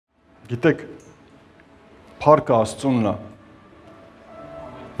Գիտեք, փառքը Աստծունն է,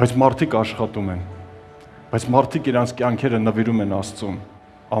 բայց մարդիկ աշխատում են, բայց մարդիկ իրենց կյանքերը նվիրում են Աստծուն,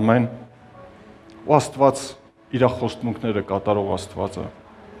 ամեն, ու Աստված իր խոստմունքները կատարող Աստված է,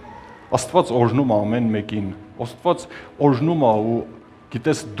 Աստված օրհնում է ամեն մեկին, Աստված օրհնում է ու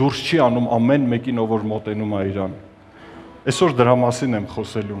գիտես դուրս չի անում ամեն մեկին, ով որ մոտենում է իրան, այսօր դրա մասին եմ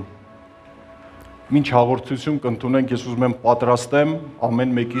խոսելու, Մինչ հաղորդություն կընդունենք, ես ուզում եմ պատրաստեմ ամեն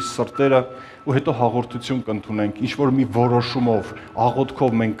մեկի սրտերը ու հետո հաղորդություն կընդունենք, ինչ-որ մի որոշումով,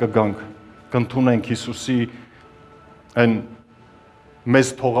 աղոթքով մենք կգանք, կընդունենք Հիսուսի այն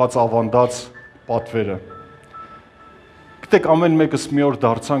մեզ թողած ավանդած պատվերը։ Գիտեք, ամեն մեկս մի օր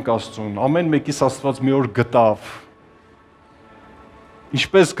դարձանք Աստծուն, ամեն մեկիս Աստված մի օր գտավ։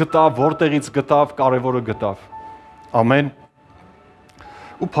 Ինչպես գտավ, որտեղից գտավ, կարևորը գտավ։ Ամեն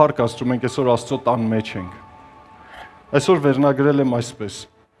ու փառք Աստծո, մենք այսօր Աստծո տան մեջ ենք։ Այսօր վերնագրել եմ այսպես.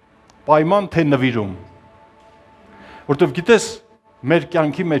 Պայման թե նվիրում։ Որտեվ գիտես, մեր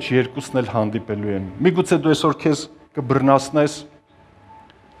կյանքի մեջ երկուսն էլ հանդիպելու են։ Միգուցե դու այսօր քեզ կբռնասնես,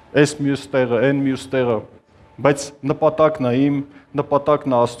 այս մյուս տեղը, այն մյուս տեղը, բայց նպատակն է իմ,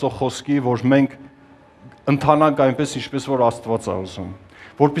 նպատակն է Աստծո խոսքի, որ մենք ընթանանք այնպես, ինչպես որ Աստված է ուզում,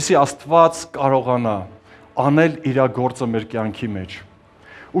 որպեսզի Աստված կարողանա անել իր գործը մեր կյանքի մեջ։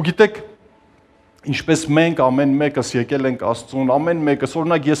 Ու գիտեք, ինչպես մենք ամեն մեկս եկել ենք Աստծուն, ամեն մեկս,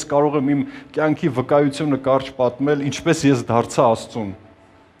 օրինակ ես կարող եմ իմ կյանքի վկայությունը կարճ պատմել, ինչպես ես դարձա Աստծուն։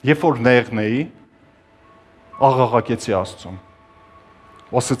 Երբ որ նեղն էի, աղաղակեցի Աստծուն։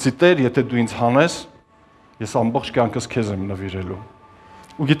 Ասեցի Տեր, եթե դու ինձ հանես, ես ամբողջ կյանքս քեզ եմ նվիրելու։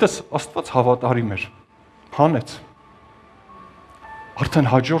 Ու գիտես, Աստված հավատարիմ էր, հանեց։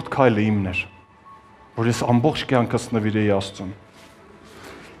 Արդեն հաջորդ քայլը իմն էր, որ ես ամբողջ կյանքս նվիրեի Աստծուն։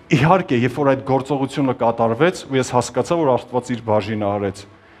 Իհարկե, երբ որ այդ գործողությունը կատարվեց, ու ես հասկացա, որ Աստված իր բաժինը արեց,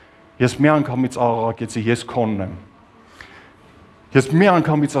 ես մի անգամից աղաղակեցի, ես քոնն եմ։ Ես մի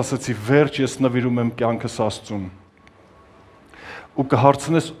անգամից ասեցի, վերջ ես նվիրում եմ կյանքս Աստծուն։ Ու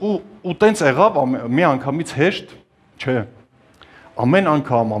կհարցնես, ու տենց եղավ մի անգամից հեշտ, չէ։ Ամեն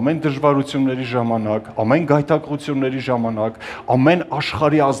անգամ, ամեն դժվարությունների ժամանակ, ամեն գայթակղությունների ժամանակ, ամեն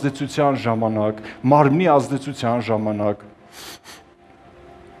աշխարհի ազդեցության ժամանակ, մարմնի ազդեցության ժամանակ,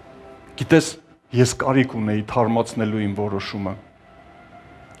 Գիտես, ես կարիք ունեի թարմացնելու իմ որոշումը։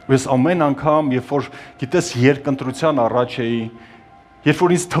 Ես ամեն անգամ, երբ որ գիտես երկընտրության առաջ էի, երբ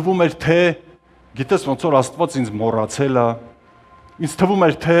որ ինձ թվում էր, թե գիտես ոնց որ Աստված ինձ մոռացել է, ինձ թվում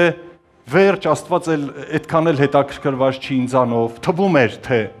էր, թե վերջ Աստված էլ այդքան էլ հետաքրքրված չի ինձանով, թվում էր,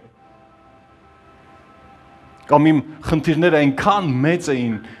 թե կամ իմ խնդիրները այնքան մեծ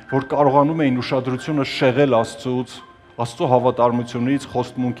էին, որ կարողանում էին ուշադրությունը շեղել Աստծուց, Աստծո հավատարմությունից,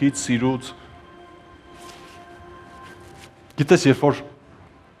 խոստմունքից, սիրուց։ Գիտես, երբ որ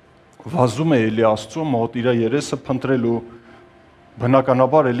վազում է էլի Աստծո մոտ իր երեսը փնտրելու,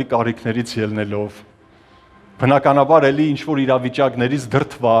 բնականաբար էլի կարիքներից ելնելով, բնականաբար էլի ինչ-որ իրավիճակներից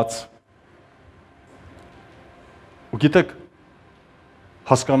դրդված։ Ու գիտեք,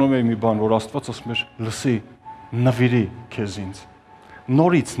 հասկանում եմ մի բան, որ Աստված ասում էր, լսի, նվիրի քեզ ինձ,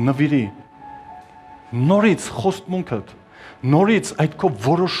 նորից նվիրի, նորից խոստմունքդ, նորից այդ քո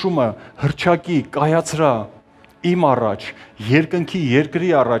որոշումը հռչակի, կայացրա իմ առաջ, երկնքի, երկրի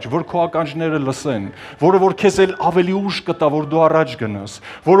առաջ, որ քո ականջները լսեն, որը որ քեզ էլ ավելի ուժ կտա, որ դու առաջ գնաս,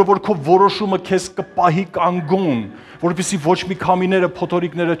 որը որ քո որոշումը քեզ կպահի կանգուն, որպեսզի ոչ մի քամիները,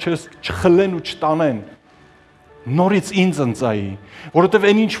 փոթորիկները չխլեն ու չտանեն, նորից ինձ ընծայի, որովհետև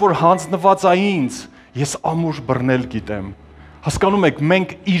այն ինչ որ հանձնված է ինձ, ես ամուր բռնել գիտեմ, հասկանում եք,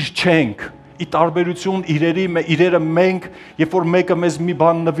 մենք իր չենք, ի տարբերություն իրերը մենք, երբ որ մեկը մեզ մի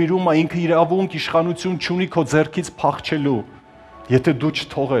բան նվիրում է, ինքը իրավունք իշխանություն չունի քո ձեռքից փախչելու, եթե դու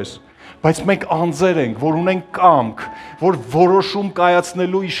չթողես, բայց մենք անձեր ենք, որ ունենք կամք, որ որոշում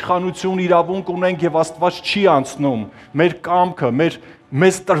կայացնելու իշխանություն իրավունք ունենք եւ Աստված չի անցնում, մեր կամքը,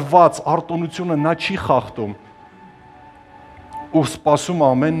 մեզ տրված արտոնությունը նա չի խախտում, ու սպասում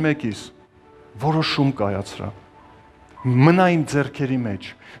ամեն մեկից, որոշում կայացրա, մնա իմ ձեռքերի մեջ,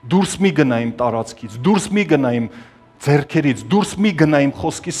 դուրս մի գնա իմ տարածքից, դուրս մի գնա իմ ձեռքերից, դուրս մի գնա իմ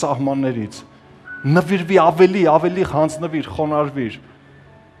խոսքի սահմաններից, նվիրվի ավելի հանձնվիր, խոնարհվիր,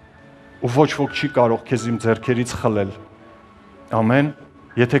 ու ոչ ոք չի կարող քեզ իմ ձեռքերից խլել, ամեն,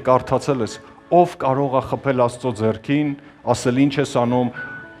 եթե կարդացել ես, ով կարող է խփել Աստծո ձեռքին, ասել ինչ ես անում,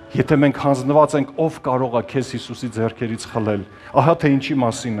 եթե մենք հանձնված ենք, ով կարող է քեզ Հիսուսի ձեռքերից խլել, ահա թե ինչի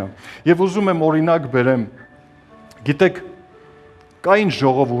մասին է, եւ ուզում եմ օրինակ բերեմ, գիտեք, կային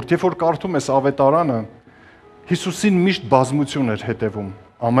ժողովուրդ, երբ որ կարդում ես ավետարանը, Հիսուսին միշտ բազմություն էր հետևում,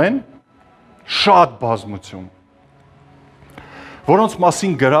 ամեն, շատ բազմություն, որոնց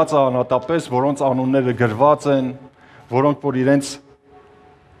մասին գրած է անհատապես, որոնց անունները գրված են, որոնք որ իրենց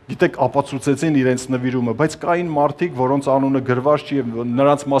գիտեք ապացուցեցին իրենց նվիրումը, բայց կային մարդիկ, որոնց անունը գրված չի եւ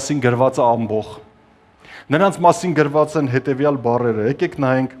նրանց մասին գրված է ամբող։ Նրանց մասին գրված են հետեւյալ բառերը։ Եկեք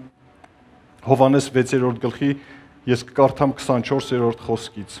նայենք Հովհաննես 6-րդ գլխի, ես կկարդամ 24-րդ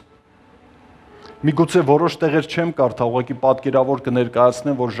խոսքից։ Միգուցե որոշ տեղեր չեմ կարդա, ուղղակի պատկերավոր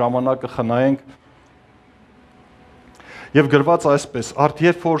կներկայացնեմ, որ ժամանակը խնայենք։ Եվ գրված այսպես. Արդ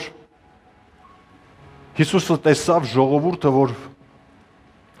երբ որ Հիսուսը տեսավ ժողովուրդը, որ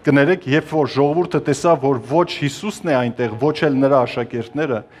կներեք, երբ որ ժողովուրդը տեսավ, որ ոչ Հիսուսն է այնտեղ, ոչ էլ նրա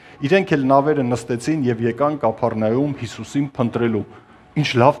աշակերտները, իրենք էլ նավերը նստեցին եւ եկան Կափառնայում Հիսուսին փնտրելու։ Ինչ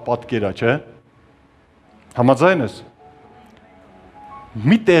լավ պատկեր է, չէ՞։ Համաձայն ես։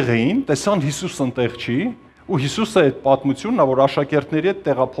 Մի տեղ էին, տեսան Հիսուս ընտեղ չի, ու Հիսուսը այդ պատմությունն է, որ աշակերտների հետ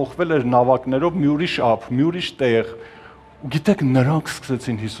տեղափոխվել էր նավակներով մի ուրիշ ափ, մի ուրիշ տեղ։ Ու գիտեք, նրանք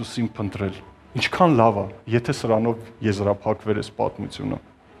սկսեցին Հիսուսին փնտրել։ Ինչքան լավ է, եթե սրանով եզրափակվեր այս պատմությունը։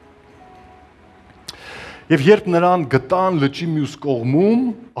 Եվ երբ նրան գտան լճի մյուս կողմում,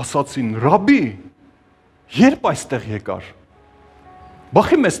 ասացին. «Ռաբի, երբ այստեղ եկար։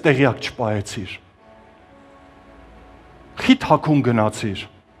 Բախի մեզ տեղյակ չպահեցիր։ Խիտ հագուն գնացիր»։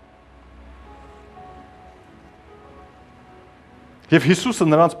 Եվ Հիսուսը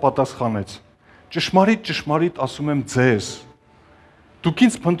նրանց պատասխանեց. «Ճշմարիտ, ճշմարիտ ասում եմ ձեզ, դուք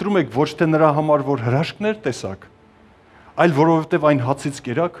ինձ փնտրում եք ոչ թե նրա համար, որ հրաշքներ տեսաք, այլ որովհետև այն հացից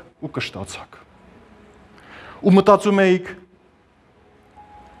կերաք ու կշտացաք։ Ու մտածում էիք,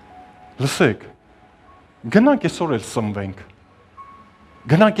 լսեք, գնանք այսօր էլ սնվենք,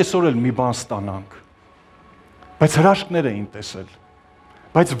 գնանք այսօր էլ մի բան ստանանք, բայց հրաշքներ էին տեսել,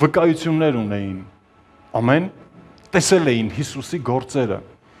 բայց վկայություններ ունեին, ամեն, տեսել էին Հիսուսի գործերը,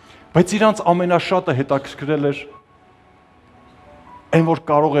 բայց իրանց ամենաշատը հետաքրքրել էր այն, որ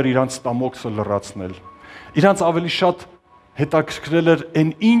կարող էր իրանց ստամոքսը լրացնել, իրանց ավելի շատ հետաքրքրել էր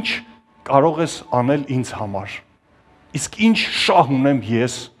այն ինչ կարող ես անել ինձ համար, իսկ ինչ շահ ունեմ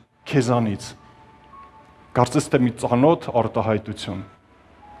ես քեզանից, կարծես թե մի ծանոթ արտահայտություն,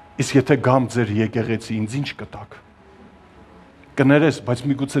 իսկ եթե գամ ձեր եկեղեցի ինձ ինչ կտաք, կներես, բայց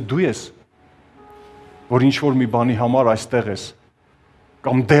միգուցե դու ես, որ ինչ-որ մի բանի համար այստեղ ես,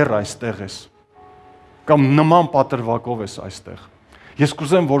 կամ դեռ այստեղ ես, կամ նման պատրվակով ես այստեղ, ես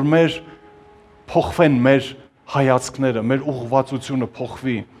կուզեմ, որ մեր փոխվեն մեր հայացքները, մեր ուղղվածությունը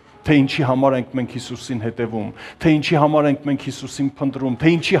փոխվի, թե ինչի համար ենք մենք Հիսուսին հետևում, թե ինչի համար ենք մենք Հիսուսին փնտրում,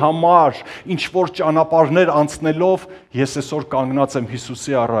 թե ինչի համար, ինչ որ ճանապարհներ անցնելով ես այսօր կանգնած եմ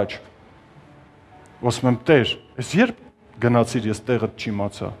Հիսուսի առաջ։ Ասում եմ, Տեր, ես երբ գնացիր, ես տեղդ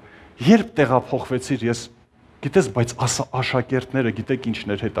չիմացա, երբ տեղափոխվեցիր, ես գիտես, բայց աշակերտները, գիտեք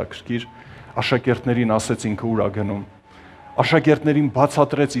ինչներ հետաքրքիր, աշակերտներին ասեց ինքը ուր է գնում, աշակերտներին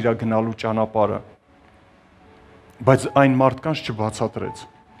բացատրեց իր գնալու ճանապարհը, բայց այն մարդկանց չբացատրեց,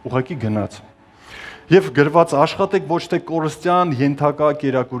 ուղղակի գնաց։ Եվ գրված աշխատեք ոչ թե կորստյան ենթակա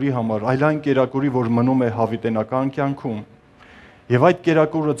կերակուրի համար, այլ այն կերակուրի, որ մնում է հավիտենական կյանքում։ Եվ այդ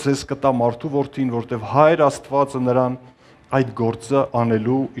կերակուրը ձեզ կտա մարդու որդին, որտեղ Հայր Աստվածը նրան այդ գործը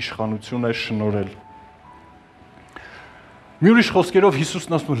անելու իշխանություն է շնորհել։ Մի ուրիշ խոսքերով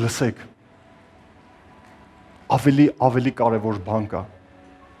Հիսուսն ասում է, լսեք, ավելի կարևոր բան կա,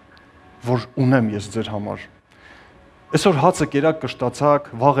 որ ունեմ ես ձեր համար։ Այսօր հացը կերակ կշտացաք,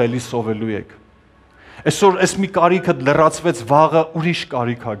 վաղը էլի սովելու եք։ Այսօր այս մի կարիքը լրացվեց, վաղը ուրիշ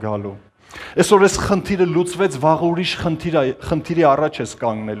կարիք է գալու։ Այսօր այս խնդիրը լուծվեց, վաղը ուրիշ խնդիրի առաջ ես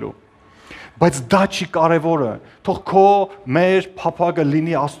կանգնելու։ Բայց դա չի կարևորը, թող քո մեր փափագը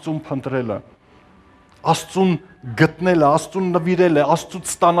լինի Աստծուն փնտրելը, Աստծուն գտնելը, Աստծուն նվիրելը,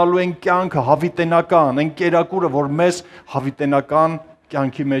 Աստծուց ստանալու են կյանքը հավիտենական, այն կերակուրը, որ մեզ հավիտենական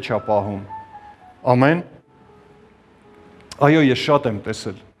կյանքի մեջ է պահում։ Ամեն։ Այո, ես շատ եմ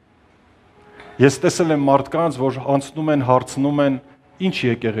տեսել։ Ես տեսել եմ մարդկանց, որ անցնում են, հարցնում են, ինչ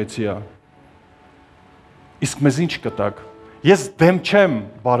եկեղեցի է։ Իսկ մեզ ինչ կտակ։ Ես դեմ չեմ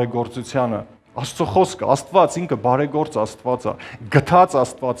բարեգործությանը։ Աստծո խոսքը, Աստված ինքը բարեգործ Աստված է, գթած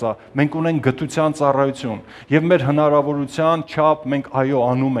Աստված է, մենք ունենք գթության ծառայություն եւ մեր հնարավորության չափ մենք այո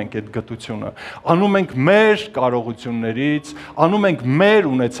անում ենք այդ գթությունը։ Անում ենք մեր կարողություններից, անում ենք մեր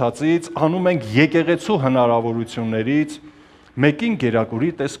ունեցածից, անում ենք եկեղեցու հնարավորություններից, Մեկին գերակուրի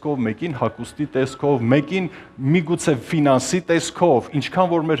տեսքով, մեկին հագուստի տեսքով, մեկին միգուցե ֆինանսի տեսքով,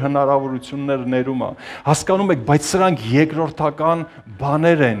 ինչքան որ մեր հնարավորությունները ներում է։ Հասկանում եք, բայց սրանք երկրորդական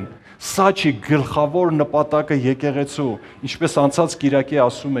բաներ են։ Սա չի գլխավոր նպատակը եկեղեցու, ինչպես անցած Կիրակի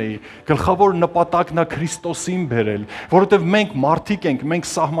ասում էի, գլխավոր նպատակն է Քրիստոսին բերել, որովհետև մենք մարդիկ ենք, մենք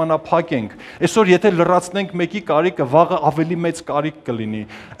սահմանափակ ենք։ Այսօր եթե լրացնենք մեկի կարիքը, վաղը ավելի մեծ կարիք կլինի։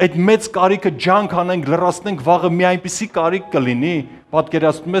 Այդ մեծ կարիքը ջանք անենք, լրացնենք, վաղը մի այնպիսի կարիք կլինի,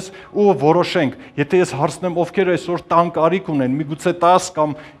 պատկերացնում ես, ու որոշենք, եթե ես հարցնեմ ովքեր այսօր տան կարիք ունեն, միգուցե 10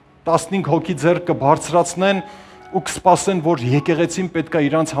 կամ 15 հոգի ձեռք կբարձրացնեն ու կսպասեն, որ եկեղեցին պետք է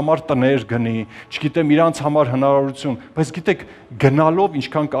իրանց համար տներ գնի, չգիտեմ, իրանց համար հնարավորություն, բայց գիտեք, գնալով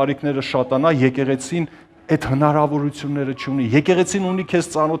ինչքան կարիքները շատանա, եկեղեցին այդ հնարավորությունները չունի։ Եկեղեցին ունի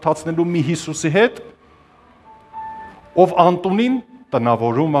քեզ ծանոթացնելու մի Հիսուսի հետ, ով Անտունին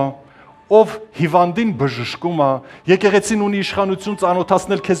տնավորում է, ով հիվանդին բժշկում է, եկեղեցին ունի իշխանություն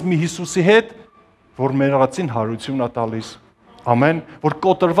ծանոթացնել քեզ մի Հիսուսի հետ, որ մեռածին հարություն է տալիս։ Ամեն, որ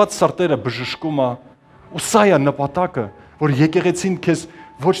կոտրված սրտերը բժշկում է։ Ու սա է նպատակը, որ եկեղեցին քեզ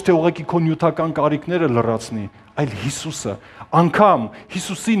ոչ թե ուղղակի քո նյութական կարիքները լրացնի, այլ Հիսուսը։ Անկամ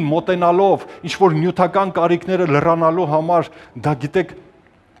Հիսուսին մոտենալով, ինչ որ նյութական կարիքները լրանալու համար, դա գիտեք,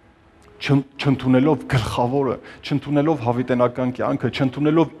 չընդունելով գլխավորը, չընդունելով հավիտենական կյանքը,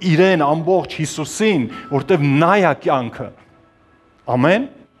 չընդունելով իրեն ամբողջ Հիսուսին, որտեղ նա է կյանքը։ Ամեն։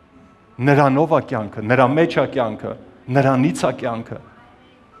 Նրանով է կյանքը, նրա մեջ է կյանքը, նրանից է կյանքը։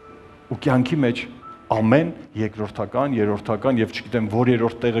 Ու կյանքի մեջ ամեն երկրորդական, երրորդական եւ չգիտեմ որ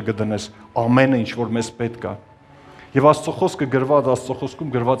երրորդ տեղը կդնես, ամենը ինչ որ մեզ պետք է։ Եվ Աստծո խոսքը գրված, Աստծո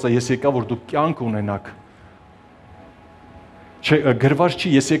խոսքում գրված է, ես եկա որ դուք կյանք ունենաք։ Չէ, գրված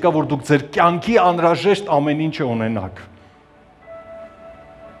չի, ես եկա որ դուք ձեր կյանքի անհրաժեշտ ամեն ինչը ունենաք։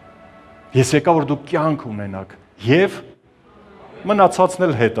 Ես եկա որ դուք կյանք ունենաք եւ մնացածն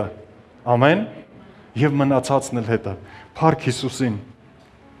էլ հետը։ Ամեն։ Եվ մնացածն էլ հետը։ Փառք Հիսուսին։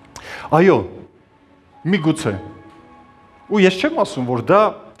 Այո, միգուցե։ Ու ես չեմ ասում, որ դա,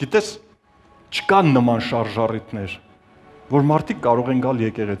 գիտես, չկան նման շարժառիթներ, որ մարդիկ կարող են գալ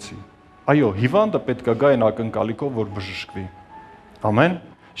եկեղեցի։ Այո, հիվանդը պետք է գա այն ակնկալիքով, որ բժշկվի։ Ամեն։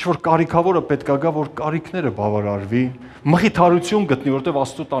 Ինչ-որ կարիքավորը պետք է գա, որ կարիքները բավարարվի, մխիթարություն գտնի, որտեղ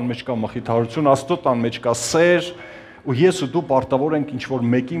Աստծո տան մեջ կա մխիթարություն, Աստծո տան մեջ կա սեր, ու ես ու դու պարտավոր ենք ինչ-որ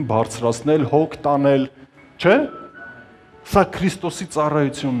մեկին բարձրացնել, հոգ տանել, չէ՞։ Սա Քրիստոսի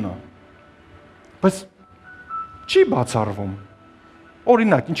ծառայությունն է։ Բայց չի բացառվում։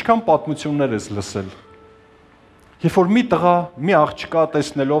 Օրինակ, ինչքան պատմություններ ես լսել։ Երբ որ մի տղա, մի աղջկա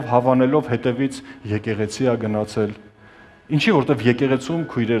տեսնելով, հավանելով հետևից եկեղեցի է գնացել։ Ինչի որտեվ եկեղեցում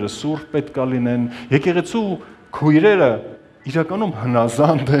քույրերը սուրբ պետք է լինեն, եկեղեցու քույրերը իրականում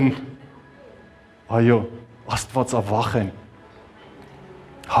հնազանդ են։ Այո, Աստվածավախ են,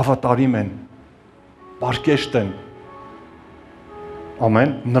 հավատարիմ են, պարկեշտ են,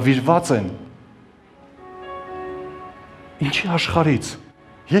 ամեն, նվիրված են։ Ինչի աշխարհից,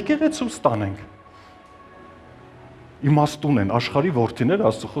 եկեղեցուց տանենք։ Իմաստուն են, աշխարհի որդիները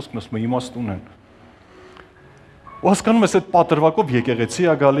Աստծո խոսքն ասում է իմաստուն են։ Ու հասկանում ես այդ պատրվակով եկեղեցի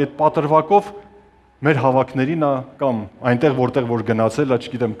է գալի, այդ պատրվակով մեր հավաքներին է կամ այնտեղ որտեղ որ գնացել է,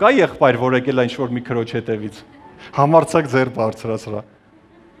 չգիտեմ, կա եղբայր, որ եկել է ինչ-որ մի քրոջ հետևից։ Համարցակ ձեր բարձրացրա։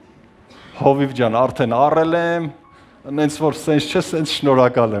 Հովիվ ջան, արդեն առել եմ, նենց որ սենց չէ, սենց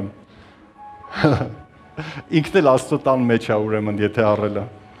շնորհակալ եմ։ Ինքն էլ Աստծո տան մեջ է ուրեմն, եթե առել է։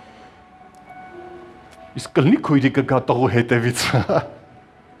 Իսկ կլինի քույրիկը գա տղու հետևից։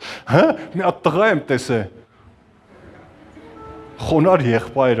 Հա, մի հատ տղա եմ տեսել։ Խոնար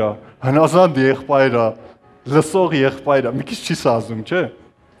եղբայր է, հնազանդ եղբայր է, լսող եղբայր է, մի քիչ չի սազում, չէ՞։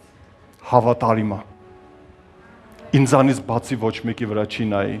 Հավատարիմ է։ Ինձանից բացի ոչ մեկի վրա չի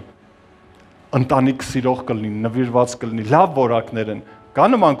նայի։ Ընտանիք սիրող կլինի, նվիրված կլինի, լավ որակներ են։ Կա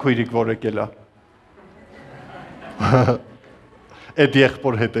նման քույրիկ, որ եկել է։ Այդ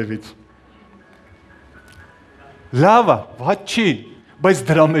եղբոր հետևից։ Լավ է, վատ չի, բայց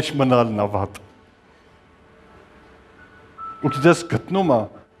դրա մեջ մնալն է վատ։ Ու գիտես գտնում է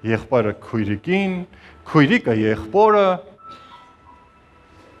եղբայրը քույրիկին, քույրիկը եղբորը,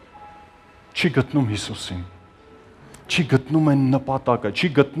 չի գտնում Հիսուսին, չի գտնում այն նպատակը, չի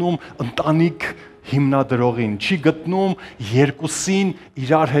գտնում ընտանիք հիմնադրողին, չի գտնում երկուսին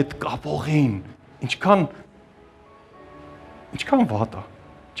իրար հետ կապողին, ինչքան վատ է,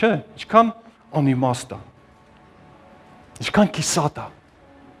 չէ, ինչքան անիմաստ է, ինչքան կիսատ է,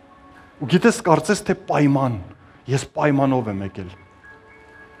 ու գիտես կարծես թե պայման, ես պայմանով եմ եկել,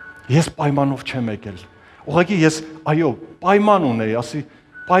 ես պայմանով չեմ եկել, ուղղակի ես, այո, պայման ունեի, ասի,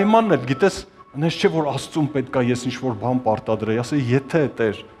 պայմանն էլ, գիտես, Այնպես չէ որ Աստծուն պետք է ես ինչ-որ բան պարտադրեի, ասեի եթե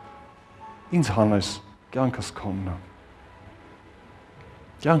Տեր ինձ հանես, կյանքս քոնն է։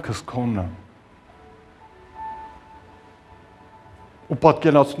 Կյանքս քոնն է։ Ու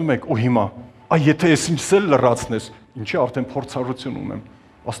պատկերացնում եք, ու հիմա, այ եթե ես ինձ էլ լրացնես, ինչի արդեն փորձառություն ունեմ,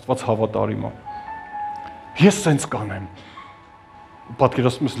 Աստված հավատարիմ է։ Ես սենց կանեմ։ Ու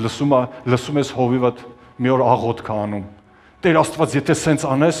պատկերացնում ես, լսում ես հովիվդ մի օր աղոթք անում։ Տեր Աստված, եթե սենց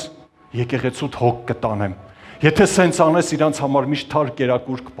անես, եկեղեցուդ հոգ կտանեմ։ Եթե սենց անես, իրանց համար միշտ թար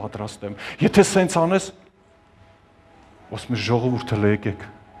կերակուր կպատրաստեմ։ Եթե սենց անես, ասում ես ժողովուրդը եկեք։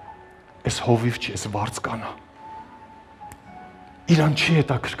 Այս հովիվ չի, այս վարձկանա։ Իրան չի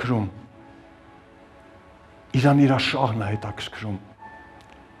հետաքրքրում։ Իրան իրա շահն է հետաքրքրում։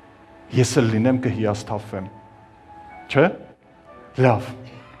 Ես էլ լինեմ կհիասթափվեմ։ Չէ՞։ Լավ։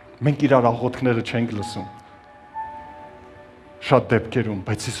 Մենք իրար աղոթքները չենք լսում։ Շատ դեպքերում,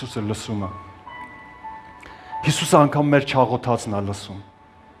 բայց Հիսուսը լսում է։ Հիսուսը անգամ մեր չաղոթածն է լսում։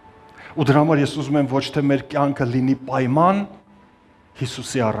 Ու դրա համար ես ուզում եմ ոչ թե մեր կյանքը լինի պայման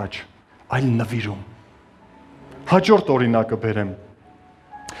Հիսուսի առաջ, այլ նվիրում։ Հաջորդ օրինակը բերեմ։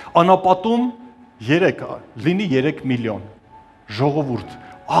 Անապատում 3 միլիոն ժողովուրդ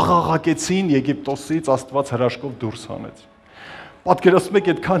աղաղակեցին Եգիպտոսից Աստված հրաշքով դուրս հանեց։ Պատկերացնում եք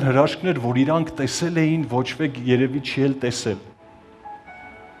այդքան հրաշքներ, որ իրանք տեսել էին, ոչ ոք երևի չի էլ տեսել։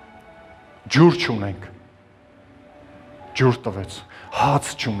 Ջուր չունենք։ Ջուր տվեց,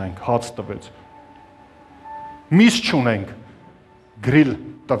 հաց չունենք, հաց տվեց։ Միս չունենք, գրիլ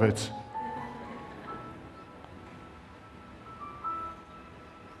տվեց։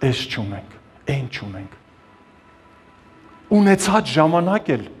 Էս չունենք, այն չունենք։ Ունեցած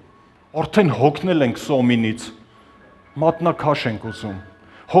ժամանակ էլ արդեն հոգնել ենք սոմինից, մատնաքաշ ենք ուզում,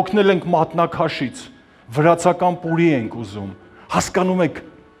 հոգնել ենք մատնաքաշից, վրացական պուրի ենք ուզում, հասկանում եք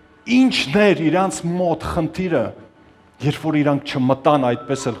ինչն էր իրանց մոտ խնդիրը, երբ որ իրանք չմտան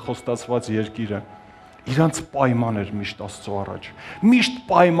այդպես էլ խոստացված երկիրը, իրանց պայման էր միշտ Աստծո առաջ, միշտ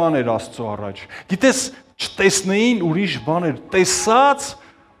պայման էր Աստծո առաջ, գիտես չտեսնեին ուրիշ բաներ, տեսած,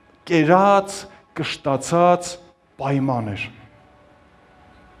 կերած, կշտացած պայման էր։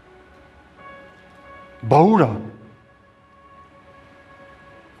 Բա ուր է։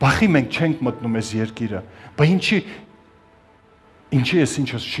 Բախի մենք չենք մտնում այս երկիրը, բա ինչի ես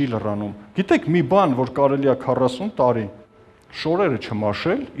ինչս չի լռանում։ Գիտեք մի բան, որ կարելի է 40 տարի շորերը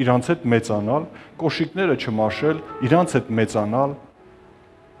չմաշել, իրանց հետ մեծանալ, կոշիկները չմաշել, իրանց հետ մեծանալ,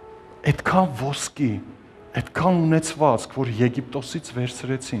 այդքան ոսկի, այդքան ունեցվածք, որ Եգիպտոսից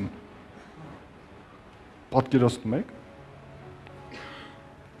վերցրեցին։ Պատկերացնում եք։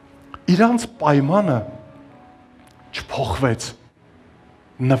 Իրանց պայմանը չփոխվեց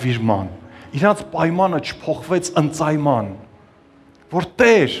նվիրման, իրանց պայմանը չփոխվեց ընծայման, որ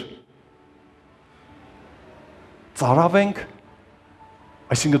Տեր ծարավ ենք,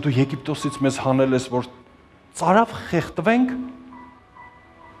 այսինքն դու Եգիպտոսից մեզ հանել ես, որ ծարավ խեղտվենք,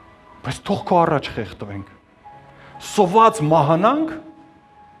 բայց թող քո առաջ խեղտվենք, սոված մահանանք,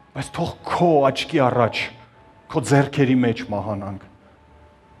 բայց թող քո աչքի առաջ, քո ձեռքերի մեջ մահանանք,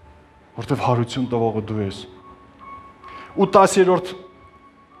 որտև հարություն տվողը դու ես։ Ու 10-րդ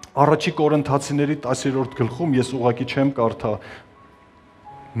Առաջի Կորինթացիների 10-րդ գլխում ես ուղղակի չեմ կարդա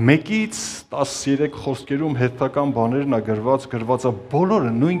 1-ից 13 խոսքերում հետական բաներն է գրված է բոլորը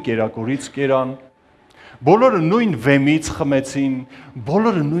նույն կերակուրից կերան, բոլորը նույն վեմից խմեցին,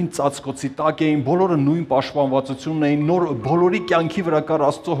 բոլորը նույն ծածկոցի տակ էին, բոլորը նույն պաշտպանվածությունն էին, բոլորի կյանքի վրա կար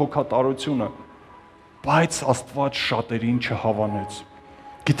Աստծո հոգատարությունը, բայց Աստված շատերին չհավանեց։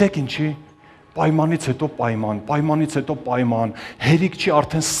 Գիտեք ինչի՞։ Պայմանից հետո պայման, պայմանից հետո պայման, հերիք չի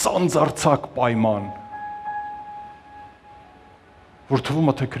արդեն սանձարձակ պայման, որ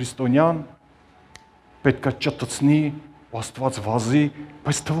թվում է թե քրիստոնյան պետք է ճտցնի, Աստված վազի,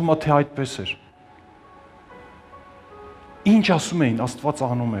 բայց թվում է թե այդպես էր։ Ինչ ասում էին, Աստված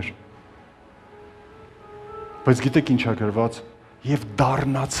անում էր։ Բայց գիտեք ինչ է գրված, եւ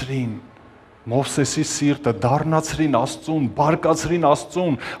դառնացրին Մովսեսի սիրտը դառնացրին Աստծուն, բարկացրին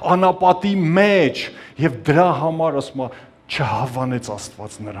Աստծուն, անապատի մեջ եւ դրա համար ասում է չհավանեց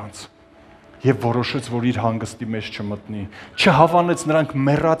Աստված նրանց եւ որոշեց, որ իր հանգստի մեջ չմտնի, չհավանեց նրանք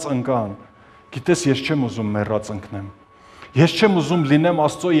մեռած ընկան։ Գիտես, ես չեմ ուզում մեռած ընկնեմ։ Ես չեմ ուզում լինեմ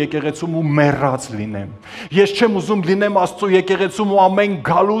Աստծո եկեղեցում ու մեռած լինեմ։ Ես չեմ ուզում լինեմ Աստծո եկեղեցում ու ամեն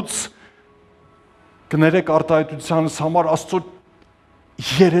գալուց կներեք արտահայտությանս համար Աստծո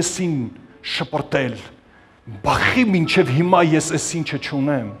երեսին շպրտել, բախի մինչև հիմա ես այս ինչը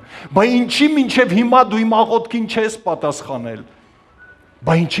չունեմ, բա ինչի մինչև հիմա դու իմ աղոթքին չես պատասխանել,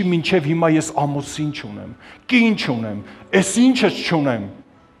 բա ինչի մինչև հիմա ես ամուսին չունեմ, կին չունեմ, այս ինչս չունեմ,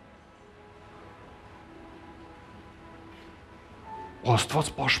 ու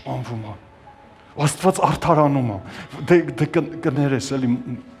Աստված պաշտպանվում է։ Աստված արդարանում է։ Դե կներես էլի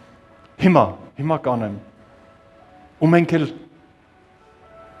հիմա կանեմ։ Ու մենք էլ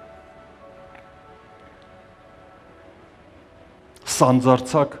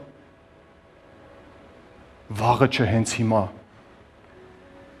սանձարցակ վաղը չէ հենց հիմա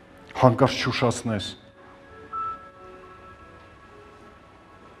հանկարծ շուշացնես։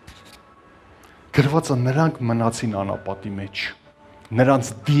 Գրվածը նրանք մնացին անապատի մեջ,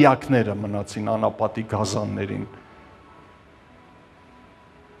 նրանց դիակները մնացին անապատի գազաններին։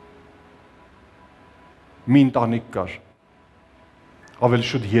 Մի ընտանիք կար, ավելի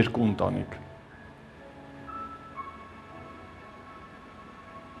շուտ երկու ընտանիք։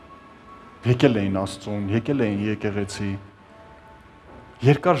 Եկել էին Աստծուն, եկել էին եկեղեցի,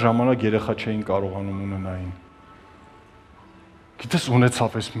 երկար ժամանակ երեխա չէին կարողանում ունենային։ Գիտես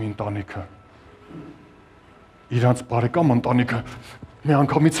ունեցավ էս մի ընտանիքը, իրանց բարեկամ ընտանիքը մի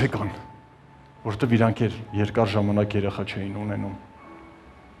անգամից եկան, որովհետև իրանք երկար ժամանակ երեխա չէին ունենում։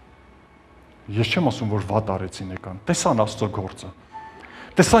 Ես չեմ ասում, որ վատ արեցին եկան, տեսան Աստծո գործը։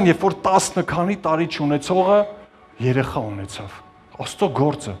 Տեսան, երբ որ 10 քանի տարի չունեցողը երեխա ունեցավ, Աստծո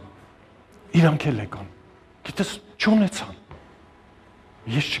գործը, իրանք էլ եկան։ Գիտես, չունեցան։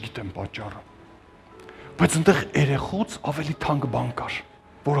 Ես չգիտեմ պատճառը։ Բայց այնտեղ երեխուց ավելի թանկ բան կար,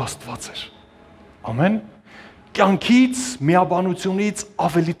 որ Աստված էր։ Ամեն։ Կյանքից, միաբանությունից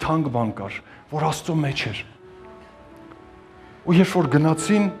ավելի թանկ բան կար, որ Աստծո մեջ էր։ Ու երբ որ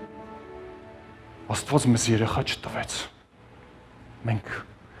գնացին, Աստված մեզ երեխա չտվեց։ Մենք,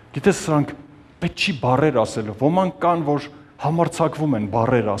 գիտես, սրանք պետք չի բառեր ասել, ոմանք կան, որ համարձակվում են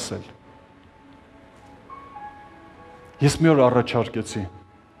բառեր ասել։ Ես մի օր առաջարկեցի,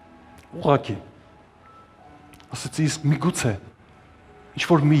 ուղղակի, ասեցի, իսկ միգուցե,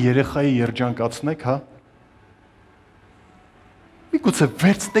 ինչ-որ մի երեխայի երջանկացնեք, հա? Միգուցե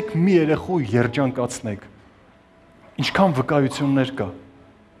վերցնեք մի երեխու երջանկացնեք, ինչքան վկայություններ կա,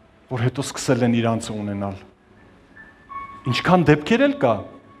 որ հետո սկսել են իրանցը ունենալ, ինչքան դեպքեր էլ կա,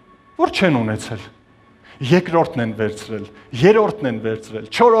 որ չեն ունեցել, երկրորդն են վերցրել, երրորդն են վերցրել,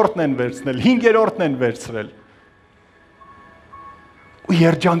 չորրորդն են վերցնել, հինգերորդն են վերցրել, ու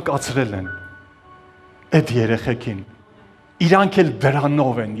երջանկացրել են այդ երեխեքին, իրանք էլ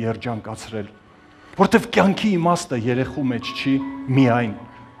դրանով են երջանկացրել, որտև կյանքի իմաստը երեխու մեջ չի միայն,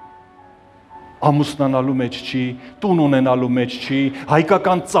 ամուսնանալու մեջ չի, տուն ունենալու մեջ չի,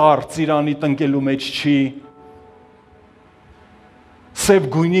 հայկական ծառ ծիրանի տնկելու մեջ չի, սև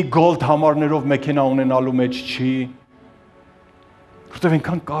գույնի գոլդ համարներով մեքենա ունենալու մեջ չի, որտև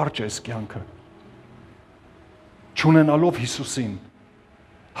այնքան կարճ է այս կյանքը, չունենալով Հիսուսին,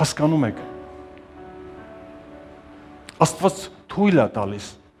 հասկանում եք, Աստված թույլ է տալիս,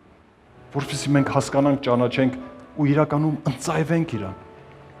 որպեսզի մենք հասկանանք, ճանաչենք ու իրականում ընծայվենք իրան։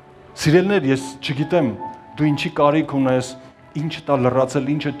 Սիրելիներ, ես չգիտեմ, դու ինչի կարիք ունես, ինչը տա լրացել,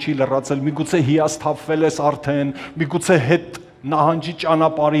 ինչը չի լրացել, միգուցե հիասթափվել ես արդեն, միգուցե հետ նահանջի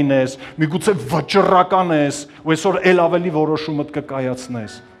ճանապարհին ես, միգուցե վճռական ես, ու այսօր ել ավելի որոշումդ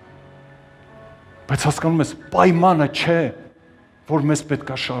կկայացնես։ Բայց հասկանում ես, պայմանը չէ, որ մեզ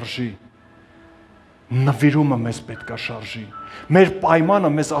պետք է շարժի, նվիրումը մեզ պետք է շարժի, մեր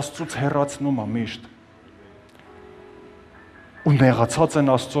պայմանը մեզ Աստծուց հեռացնում է միշտ, ու նեղացած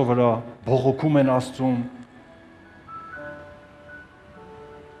են Աստծո վրա, բողոքում են Աստծուն,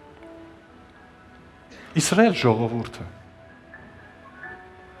 Իսրայել ժողովուրդը,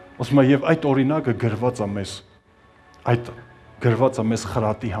 ասում է, և այդ օրինակը գրված է մեզ, այդ գրված է մեզ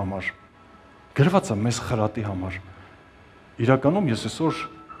խրատի համար, գրված է մեզ խրատի համար, իրականում ես այսօր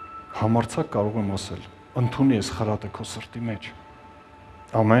համարձակ կարող եմ ասել, ընդունի ես խրատը քո սրտի մեջ,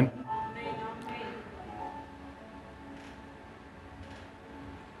 ամեն,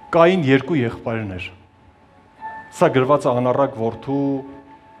 Կային երկու եղբայրն էր, սա գրված է անառակ որդու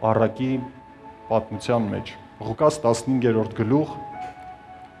առակի պատմության մեջ, Ղուկաս 15-րդ գլուխ,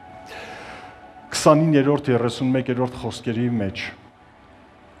 29-րդ 31-րդ խոսքերի մեջ,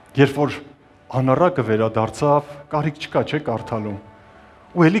 երբ որ անառակը վերադարձավ, կարիք չկա, չէ կարդալու,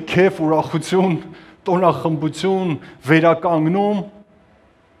 ու էլի քեֆ, ուրախություն, տոնախմբություն, վերականգնում,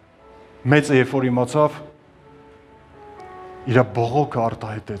 մեծը երբ որ իմացավ, իրա բողոքը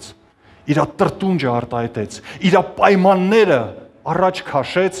արտահայտեց, իրա տրտունջը արտահայտեց, իրա պայմանները առաջ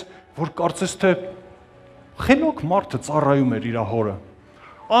քաշեց, որ կարծես թե խելոք մարդը ծառայում էր իրա հորը,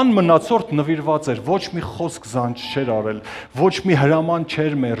 անմնացորդ նվիրված էր, ոչ մի խոսք զանց չէր արել, ոչ մի հրաման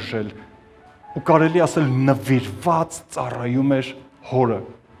չէր մերժել, ու կարելի ասել նվիրված ծառայում էր հորը,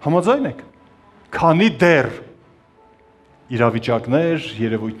 համաձայն եք, քանի դեռ իրավիճակներ,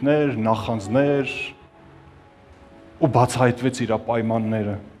 երևույթներ, նախանձներ, ու բացահայտվեց իր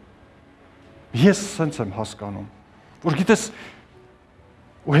պայմանները։ Ես սենց եմ հասկանում, որ գիտես,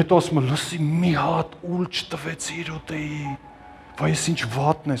 ու հետո ասում եմ, լսի մի հատ ուլ չտվեցիր ուտեի, վայ ես ինչ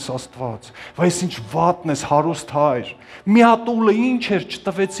վատն ես Աստված, վայ ես ինչ վատն ես հարուստ հայր, մի հատ ուլը ինչ էր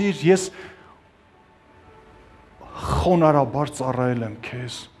չտվեցիր, ես խոնարհաբար ծառայել եմ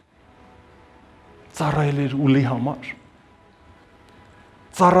քեզ, ծառայել էր ուլի համար,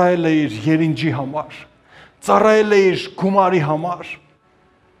 ծառայել էր երինջի համար, ծառայել էր գումարի համար,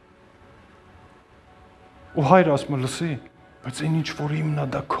 ու հայրը ասում է, լսի, բայց այն ինչ որ իմն է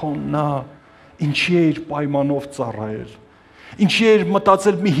դա քոնն է, ինչի է իր պայմանով ծառայել, ինչի է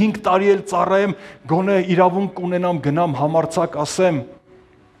մտածել մի 5 տարի էլ ծառայեմ, գոնե իրավունք կունենամ գնամ համարձակ ասեմ,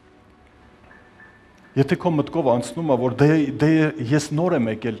 եթե քո մտքով անցնում է, որ դե ես նոր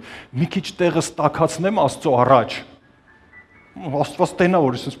եմ եկել, մի քիչ տեղը տաքացնեմ Աստծո առաջ, Աստված տենա,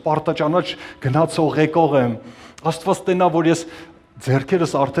 որ ես պարտաճանաչ գնացող եկող եմ, Աստված տենա, որ ես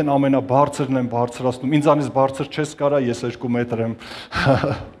ձեռքերս արդեն ամենաբարձրն եմ բարձրացնում, ինձանից բարձր չես կարա, ես 2 մետր եմ,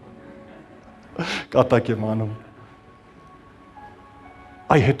 կատակ եմ անում,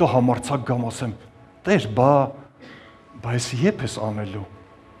 այ հետո համարձակ գամ ասեմ, Տեր, բա ես երբ ես անելու,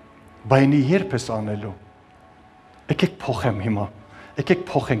 բա ինի երբ ես անելու, եկեք փոխեմ հիմա, եկեք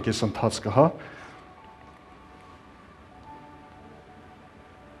փոխենք ես ընթացքը, հա,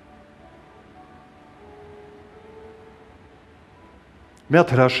 մի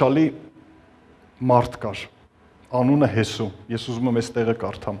հատ հրաշալի մարդ կար, անունը Հեսու, ես ուզում եմ այս տեղը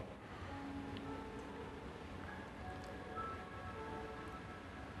կարդամ,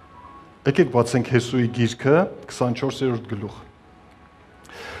 եկեք բացենք Հեսուի գիրքը 24-րդ գլուխ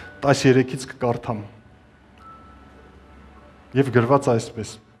 13-ից կկարդամ եւ գրված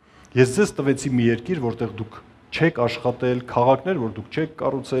այսպես Ես ձեզ տվեցի մի երկիր, որտեղ դուք չեք աշխատել, քաղաքներ, որ դուք չեք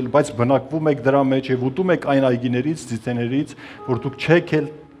կառուցել, բայց բնակվում եք դրա մեջ եւ ուտում եք այն այգիներից, ձիթեներից, որ դուք չեք էլ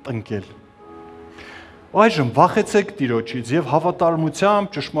տնկել։ Այժմ վախեցեք Տիրոջից եւ հավատարմությամբ,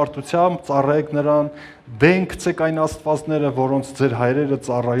 ճշմարտությամբ ծառայեք նրան, դեն գցեք այն աստվածները, որոնց ձեր հայրերը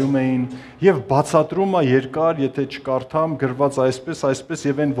ծառայում էին, եւ բացատրում է երկար, եթե չկարդամ, գրված այսպես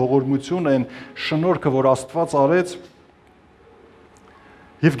եւ այն ողորմություն են շնորհքը, որ Աստված արեց։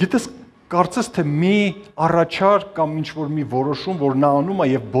 Եվ գիտես, կարծես թե մի առաջար կամ ինչ-որ մի որոշում, որ նա անում է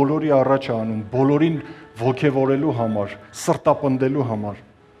եւ բոլորի առաջ է անում, բոլորին ոգևորելու համար, սրտապնդելու համար։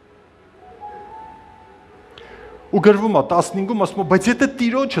 Ու գրվում է 15-ում ասում է, բայց եթե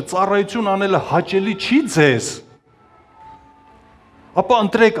Տիրոջը ծառայություն անելը հաճելի չի ձեզ, ապա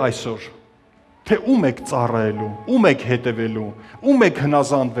ընտրեք այսօր, թե ում եք ծառայելու, ում եք հետևելու, ում եք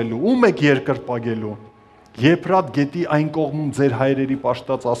հնազանդվելու, ում եք երկրպագելու, Եփրատ գետի այն կողմում ձեր հայրերի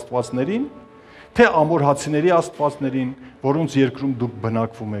պաշտած աստվածներին, թե ամորհացիների աստվածներին, որոնց երկրում դուք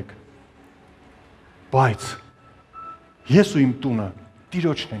բնակվում եք։ Բայց ես ու իմ տունը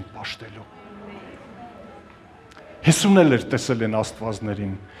Տիրոջն ենք պաշտելու։ Հեսուն էլ էր տեսել են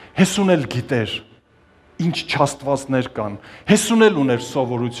աստվածներին, Հեսուն էլ գիտեր, ինչ չաստվածներ կան, Հեսուն էլ ուներ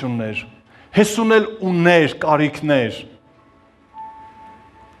սովորություններ, Հեսուն էլ ուներ կարիքներ։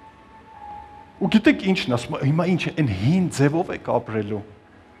 Ու գիտեք ինչն ասում, հիմա ինչ է, այն հին ձևով եք ապրելու,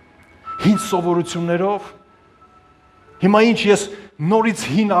 հին սովորություններով, հիմա ինչ ես նորից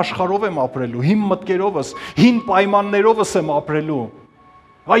հին աշխարհով եմ ապրելու, հին մտքերովս, հին պայմաններովս եմ ապրելու,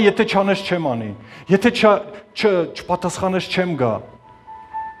 այ եթե չանես չեմ անի, եթե չպատասխանես չեմ գա,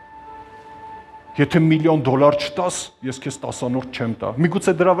 եթե $1 միլիոն չտաս, ես քեզ 10-րդ չեմ տա,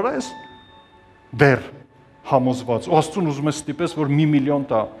 միգուցե դրա վրա ես դեռ համոզված, ու Աստծուն ուզում ես ստիպես, որ $1 միլիոն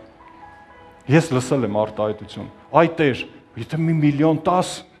տա, ես լսել եմ արտահայտություն, այ Տեր, եթե $1 միլիոն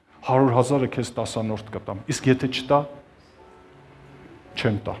տաս, 100,000-ը քեզ 10-րդ կտամ, իսկ եթե չտա,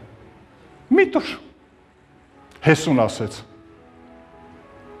 չեմ տա, մի տուր, Հեսուն ասեց,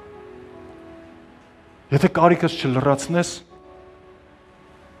 եթե կարիքս չլրացնես,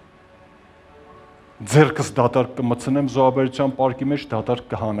 ձեռքս դատարկ կմցնեմ զոհաբերության պարկի մեջ, դատարկ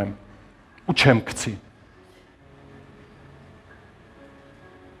կհանեմ, ու չեմ գցի,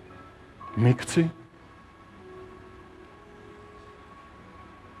 մի գցի,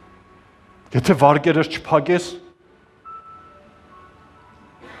 եթե վարկերս չփակես,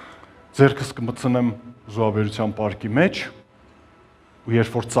 ձեռքս կմցնեմ զոհաբերության պարկի մեջ, ու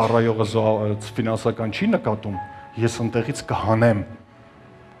երբ որ ծառայողը ֆինանսական չի նկատում, ես ընտեղից կհանեմ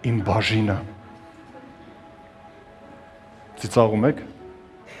իմ բաժինը։ Ծիծաղում եք,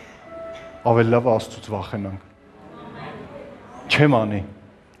 ավելի լավ է Աստծուց վախենանք։ Չեմ անի,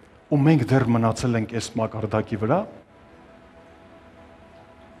 ու մենք դեռ մնացել ենք այս մակարդակի վրա,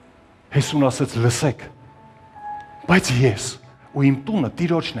 Հեսուն ասեց լսեք, բայց ես ու իմ տունը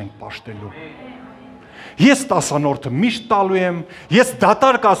Տիրոջն ենք պաշտելու։ Ես տասանորդը միշտ տալու եմ, ես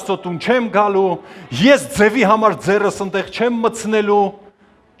դատարկ Աստծոտուն չեմ գալու, ես ձևի համար ձեռս ընդեղ չեմ մտցնելու,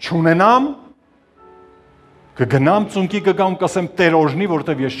 չունենամ, կգնամ ծունկի կգամ կասեմ Տեր օրհնի,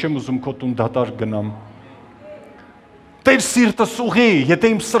 որտեվ ես չեմ ուզում քո տուն դատարկ գնամ։ Տեր սիրտս ուղի,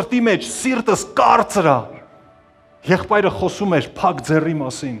 եթե իմ սրտի մեջ սիրտս կարծր է, եղբայրը խոսում էր փակ ձեռի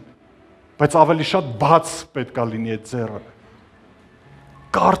մասին, բայց ավելի շատ բաց պետք է լինի այդ ձեռը։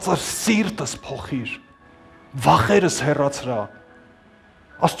 Կարծր սիրտս փոխիր, վախերս հեռացրա,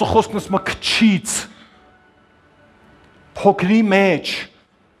 Աստծո խոսքն ասում է քչից, փոքրի մեջ,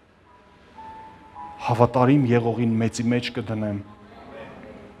 հավատարիմ եղողին մեծի մեջ կդնեմ։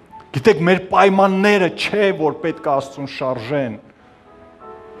 Գիտեք, մեր պայմանները չէ, որ պետք է Աստծուն շարժեն։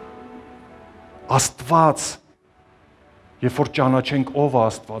 Աստված, երբ որ ճանաչենք ով է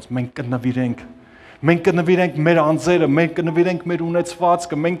Աստված, մենք կնվիրենք։ Մենք կնվիրենք մեր անձերը, մենք կնվիրենք մեր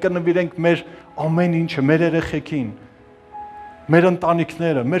ունեցվածքը, մենք կնվիրենք մեր ամեն ինչը, մեր երեխեքին, մեր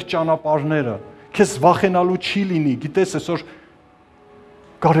ընտանիքները, մեր ճանապարհները։ Քեզ վախենալու չի լինի, գիտես, այսօր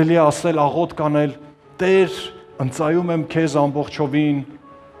կարելի է ասել, աղոթ կանել, Տեր, ընծայում եմ քեզ ամբողջովին,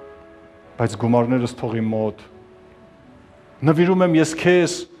 բայց գումարներս թող իմ մոտ։ Նվիրում եմ ես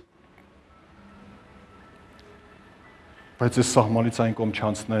քեզ, բայց այս սահմանից այն կողմ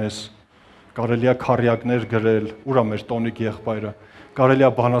չանցնես։ Կարելի է քարյակներ գրել, ուր է մեր տոնիկ եղբայրը, կարելի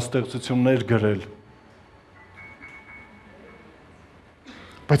է բանաստեղծություններ գրել։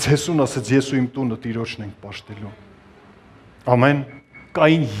 Բայց Հեսուն ասեց, ես ու իմ տունը Տիրոջն ենք պաշտելու։ Ամեն,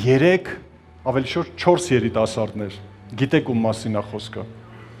 կային 3, ավելի շուտ 4 երիտասարդներ, գիտեք ում մասին է խոսքը։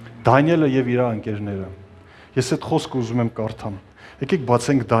 Դանիելը եւ իր ընկերները։ Ես այդ խոսքը ուզում եմ կարդամ։ Եկեք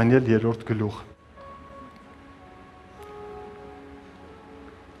բացենք Դանիել 3-րդ գլուխ։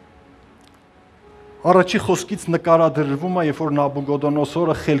 Առաջի խոսքից նկարադրվում է, երբ որ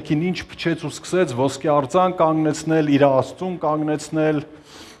Նաբուգոդոնոսորը խելքին ինչ փչեց ու սկսեց ոսկե արձան կանգնեցնել, իր Աստծուն կանգնեցնել,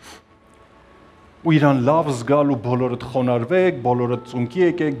 ու իրան լավ զգալ ու բոլորդ խոնարհվեք, բոլորդ ծունկի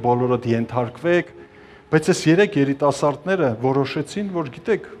եկեք, բոլորդ ենթարկվեք, բայց այս 3 երիտասարդները որոշեցին, որ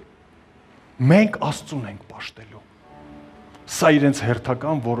գիտեք, մենք Աստծուն ենք պաշտելու։ Սա իրենց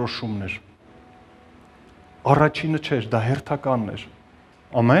հերթական որոշումն էր։ Առաջինը չէր, դա հերթականն էր։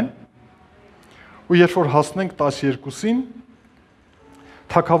 Ամեն։ Ու երբ որ հասնենք 12-ին,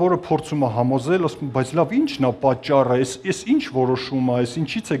 թագավորը փորձում է համոզել, ասում է, բայց լավ, ի՞նչն է պատճառը, այս ի՞նչ որոշում է, այս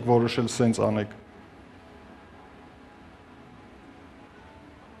ինչից եք որոշել սենց անեք։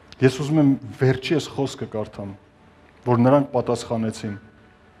 Ես ուզում եմ վերջի այս խոսքը կարդամ, որ նրանք պատասխանեցին։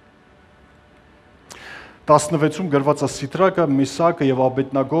 16-ում գրված է Սիդրակը, Միսակը եւ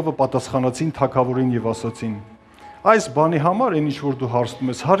Աբեդնագովը պատասխանեցին թագավորին եւ ասացին. Այս բանի համար այն ինչ որ դու հարցնում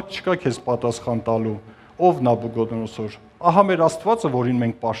ես, հարկ չկա քեզ պատասխան տալու, ով Նաբուգոդոնոսոր։ Ահա մեր Աստվածը, որին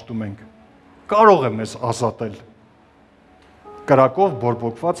մենք պաշտում ենք, կարող է մեզ ազատել։ Կրակով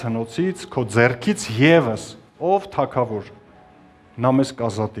բորբոքված հնոցից, քո ձեռքից եւս, ով թագավոր, նա մեզ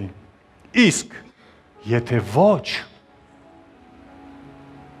կազատի։ Իսկ եթե ոչ,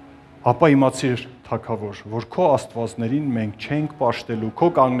 ապա իմացիր թագավոր, որ քո աստվածներին մենք չենք պաշտելու, քո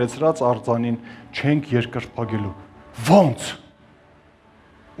կանգնեցրած արձանին չենք երկրպագելու։ Ոնց։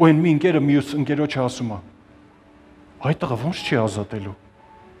 Ու այն մի ընկերը մյուս ընկերոջը ասում է. Այդ տղը ոնց չի ազատելու։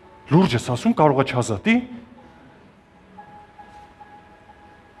 Լուրջ ես ասում, կարող է չազատի։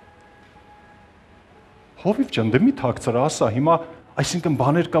 Հովիվ ջան, դե մի թաքցրա ասա, հիմա այսինքն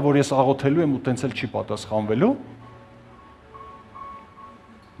բաներ կա, որ ես աղոթելու եմ ու տենց էլ չի պատասխանվելու։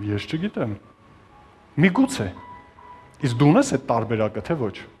 Ես չգիտեմ։ Միգուցե։ Իսկ դու ունես այդ տարբերակը, թե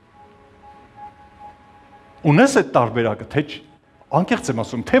ոչ։ Ունես այդ տարբերակը, թե անկեղծ եմ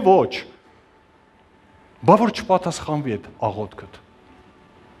ասում, թե ոչ։ Բա որ չպատասխանվի այդ աղոթքդ։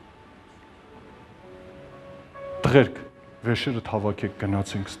 Տղերք, վերջերդ հավաքեք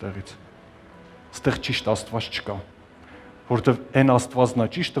գնացինք ստեղից։ Ստեղ ճիշտ Աստված չկա, որովհետև այն Աստվածն է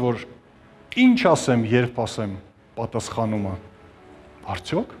ճիշտը, որ ինչ ասեմ, երբ ասեմ, պատասխանում է։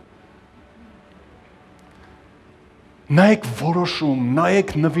 Արդյոք։ Նայեք որոշում, նայեք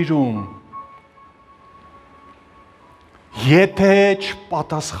նվիրում։ Եթե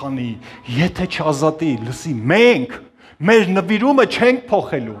չպատասխանի, եթե չազատի, լսի, մենք մեր նվիրումը չենք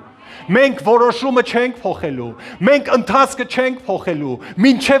փոխելու, մենք որոշումը չենք փոխելու, մենք ընթացքը չենք փոխելու,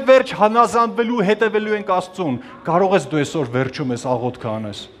 մինչև վերջ հնազանդվելու, հետևելու ենք Աստծուն։ Կարող ես դու այսօր վերջում ես աղոթքը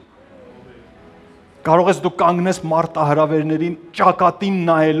անես։ Կարող ես դու կանգնես մարտահրավերներին ճակատին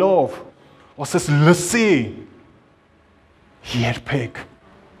նայելով, ասես լսի, երբեք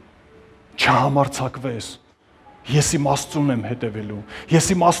չհամարձակվես։ Ես իմ Աստծուն եմ հետևելու, ես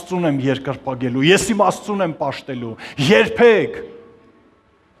իմ Աստծուն եմ երկրպագելու, ես իմ Աստծուն եմ պաշտելու, երբեք։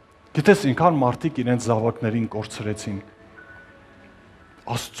 Գիտես, ինքան մարդիկ իրենց զավակներին կորցրեցին։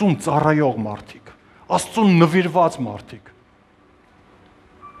 Աստծուն ծառայող մարդիկ, Աստծուն նվիրված մարդիկ։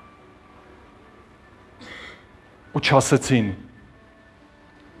 Ու չասեցին,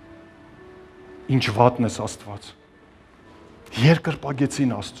 ինչ վատն ես Աստված։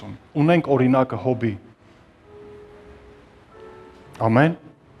 Երկրպագեցին Աստծուն։ Ունենք օրինակը Հոբի։ Ամեն։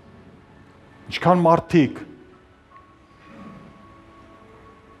 Ինչքան մարդիկ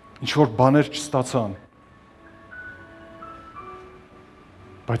ինչ որ բաներ չստացան,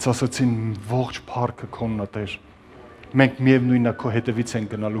 բայց ասացին ողջ փառքը քոնն է Տեր։ Մենք միևնույնն է քո հետևից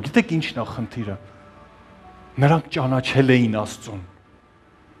ենք գնալու։ Գիտեք ինչն է խնդիրը։ Նրանք ճանաչել էին Աստծուն։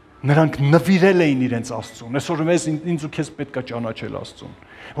 Նրանք նվիրել էին իրենց Աստծուն։ Այսօր ինձ ու քեզ պետք է ճանաչել Աստծուն,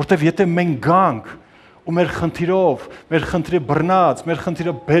 որտեվ եթե մենք գանք ու մեր խնդիրով, մեր խնդիրը բռնած, մեր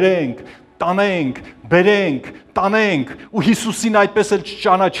խնդիրը բերենք, տանենք, բերենք, տանենք ու Հիսուսին այդպես էլ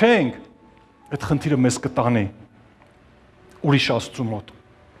չճանաչենք, այդ խնդիրը մեզ կտանի ուրիշ Աստծու մոտ,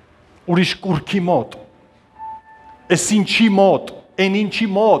 ուրիշ կուրքի մոտ, այս ինչի մոտ, այն ինչի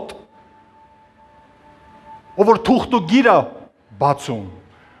մոտ, ով որ թուղթ ու գիրը բացում,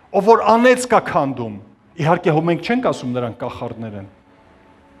 ով որ անեց կա քանդում, իհարկե հո մենք չենք ասում նրանք կախարդներ են,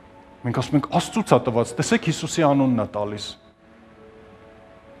 մենք ասում ենք Աստծուց է տված, տեսեք Հիսուսի անունն է տալիս,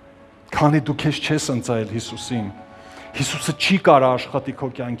 քանի դու քեզ չես ընծայել Հիսուսին, Հիսուսը չի կարա աշխատի քո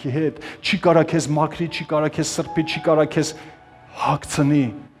կյանքի հետ, չի կարա քեզ մաքրի, չի կարա քեզ սրբի, չի կարա քեզ հագցնի,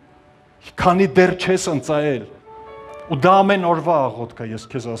 քանի դեռ չես ընծայել, ու դա ամեն օրվա աղոթք է, ես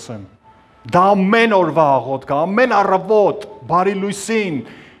քեզ ասեմ, դա ամեն օրվա աղոթք է, ամեն առավոտ, բարի լույսին,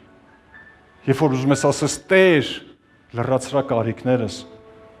 երբ որ ուզում ես ասես Տեր, լրացրա կարիքներս,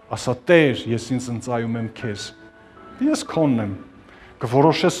 ասա Տեր, ես ինձ ընծայում եմ քեզ, ես քոնն եմ,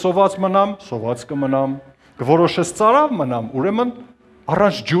 կորոշես սոված մնամ, սոված կմնամ, կորոշես ծարավ մնամ, ուրեմն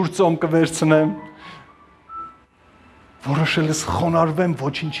առանց ջուր ծոմ կվերցնեմ, որոշել ես խոնարհվեմ,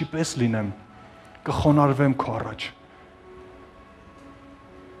 ոչինչի պես լինեմ, կխոնարհվեմ քո առաջ,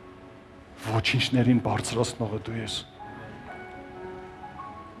 ոչինչներին բարձրացնողը դու ես,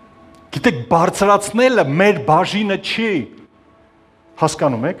 գիտեք, բարձրացնելը մեր բաժինը չի,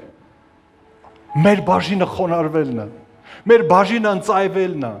 հասկանում եք, մեր բաժինը խոնարհվելն է, մեր բաժինը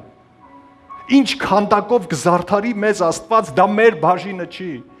ընծայվելն է, ինչ քանդակով կզարդարի մեզ Աստված, դա մեր բաժինը չի,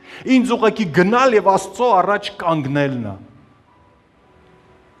 ինձ ուղղակի գնալ եւ Աստծո առաջ կանգնելն է,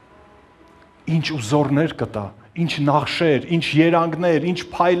 ինչ ուզորներ կտա, ինչ նախշեր, ինչ երանգներ, ինչ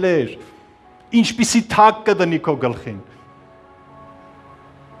փայլեր, ինչպիսի թակ կդնի քո գլխին,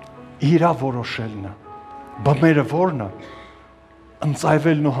 իրա որոշելն է, բմերը որն է,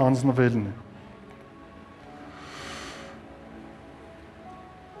 ընծայվելն ու հանձնվելն է,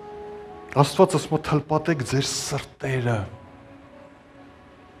 Աստված ասում է թլպատեք ձեր սրտերը։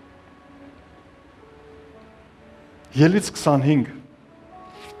 Ելից 25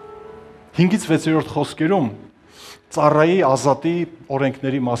 5-ից 6-րդ խոսքերում ծառայի ազատի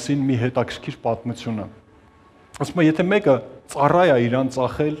օրենքների մասին մի հետաքրքիր պատմություն է։ Ասում է, եթե մեկը ծառայ է իրան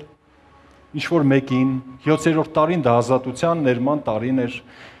ծախել, ինչ որ մեկին 7-րդ տարին դա ազատության ներման տարին էր,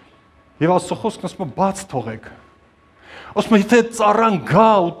 եւ Աստծո խոսքն ասում է բաց թողեք։ Ասում է, եթե ծառան գա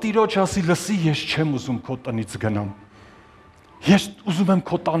ու տիրոջ ասի, լսի, ես չեմ ուզում քո տնից գնամ, ես ուզում եմ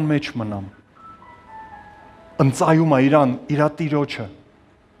քո տան մեջ մնամ, ընծայում է իրան, իրա տիրոջը,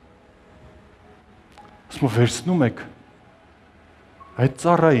 ասում է, վերցնում եք այդ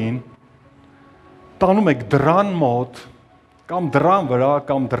ծառային, տանում եք դրան մոտ, կամ դրան վրա,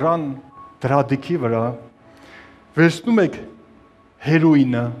 կամ դրան դրադիքի վրա, վերցնում եք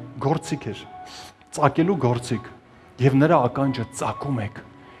հերոինը, գործիք էր, ծակելու գործիք, և նրա ականջը ծակում եք,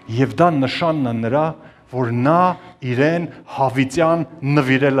 և դա նշանն է նրա, որ նա իրեն հավիտյան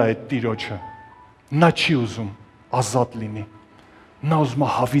նվիրել է այդ տիրոջը, նա չի ուզում ազատ լինի, նա ուզում է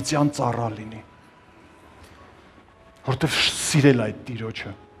հավիտյան ծառա լինի, որտև սիրել է այդ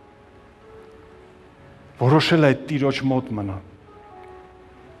տիրոջը, որոշել է այդ տիրոջ մոտ մնա,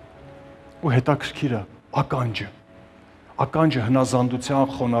 ու հետաքրքիրը ականջը հնազանդության,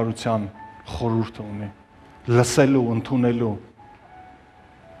 խոնարհության խորհուրդը ունի, լսելու, ընդունելու,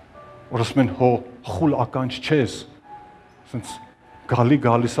 որ ասում են, հո, խուլ ականջ չես, ասենց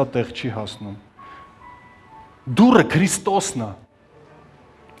գալիսա տեղ չի հասնում, դուրը Քրիստոսն է,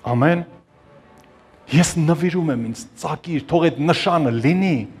 ամեն, ես նվիրում եմ ինձ, ծակիր, թող այդ նշանը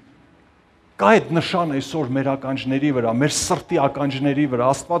լինի, կա այդ նշանը այսօր մեր ականջների վրա, մեր սրտի ականջների վրա,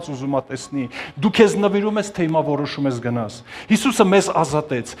 Աստված ուզում է տեսնի, դու քեզ նվիրում ես, թե հիմա որոշում ես գնաս, Հիսուսը մեզ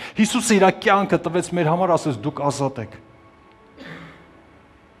ազատեց, Հիսուսը իր կյանքը տվեց մեր համար, ասեց դուք ազատ եք,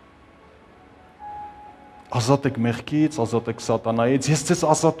 ազատ եք մեղքից, ազատ եք սատանայից, ես ձեզ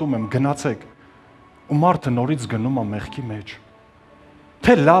ազատում եմ, գնացեք։ Ու մարդը նորից գնում է մեղքի մեջ։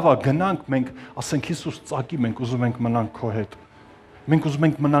 Թե լավ է գնանք մենք, ասենք Հիսուս ծակի, մենք ուզում ենք մնանք քո հետ։ Մենք ուզում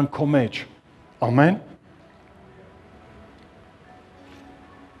ենք մնանք քո մեջ։ Ամեն։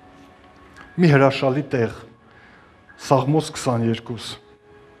 Մի հրաշալի տեղ, Սաղմոս 22։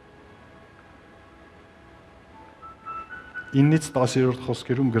 9-ից 10-րդ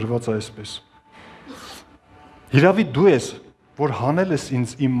խոսքերում գրված է այսպես. Հիրավի դու ես, որ հանել ես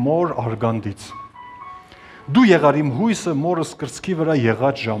ինձ իմ մոր արգանդից։ Դու եղար իմ հույսը մորս կրծքի վրա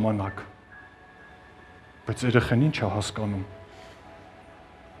եղած ժամանակ։ Բայց երեխեն ինչ է հասկանում։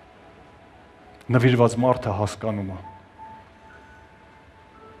 Նվիրված մարդը հասկանում է։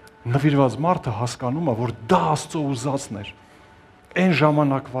 Նվիրված մարդը հասկանում է, որ դա Աստծո ուզածն էր։ Այն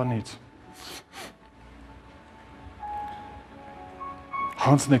ժամանակվանից։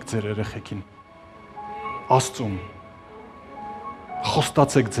 Հանձնեք ձեր երեխեքին Աստծուն։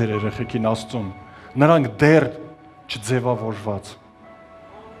 Խոստացեք ձեր երեխեքին Աստծուն։ Նրանք դեռ չձևավորված։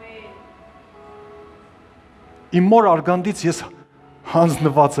 Իմ մոր արգանդից ես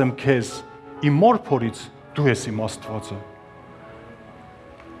հանձնված եմ քեզ, իմ մոր փորից դու ես իմ Աստվածը։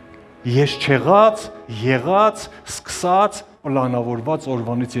 Ես չեղած, եղած, սկսած, պլանավորված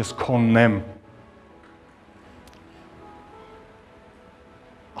օրվանից ես քոնն եմ։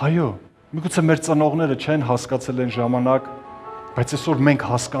 Այո, միգուցե մեր ծնողները չեն հասկացել այն ժամանակ, բայց այսօր մենք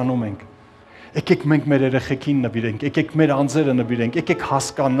հասկանում ենք։ Եկեք մենք մեր երեխեքին նվիրենք, եկեք մեր անձերը նվիրենք, եկեք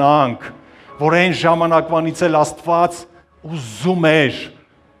հասկանանք, որ այն ժամանակվանից էլ Աստված ուզում էր,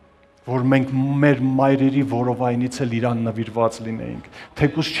 որ մենք մեր մայրերի որովայնից էլ իրան նվիրված լինեինք,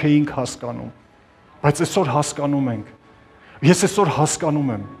 թեկուզ չէինք հասկանում, բայց այսօր հասկանում ենք։ Ես այսօր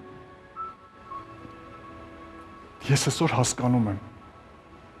հասկանում եմ։ Ես այսօր հասկանում եմ,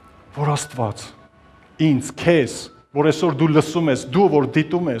 որ Աստված ինձ, քեզ, որ այսօր դու լսում ես, դու որ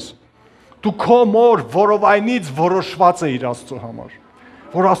դիտում ես, դու քո մոր որովայնից որոշված է իր Աստծո համար,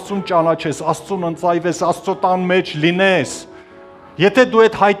 որ Աստծուն ճանաչես, Աստծուն ընծայվես, Աստծո տան մեջ լինես։ Եթե դու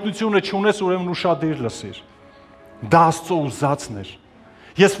այդ հայտնությունը չունես, ուրեմն ուշադիր լսիր։ Դա Աստծո ուզածն էր։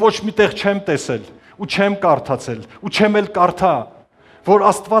 Ես ոչ միտեղ չեմ տեսել ու չեմ կարդացել ու չեմ էլ կարդա, որ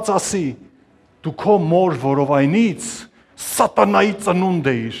Աստված ասի, դու քո մոր որովայնից սատանայի ծնունդ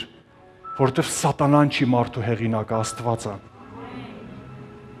էիր, որովհետև սատանան չի մարդու հեղինակը, Աստված է։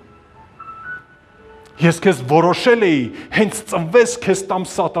 Ես քեզ որոշել էի, հենց ծնվես քեզ տամ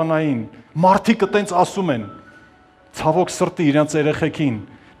սատանային։ Մարդիկ այտենց ասում են, ցավոք սրտի իրենց երեխեքին,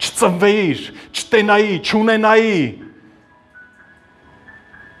 չծնվեիր, չտենայի, չունենայի։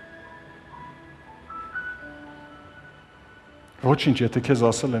 Ոչինչ, եթե քեզ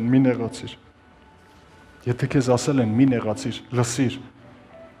ասել են, մի նեղացիր։ Եթե քեզ ասել են, մի նեղացիր, լսիր։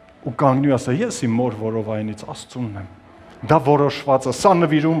 Ու կանգնի ու ասա, ես իմ մոր որովայնից Աստծունն եմ։ Դա որոշված է, սա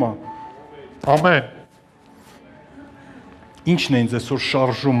նվիրում է։ Ամեն։ Ինչն է ինձ այսօր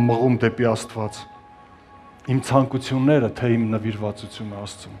շարժում մղում դեպի Աստված։ Իմ ցանկությունները, թե իմ նվիրվածությունը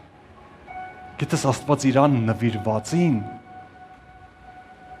Աստծուն։ Գիտես Աստված իրան նվիրվածին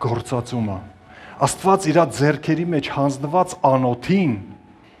գործածում է։ Աստված իր ձեռքերի մեջ հանձնված անոթին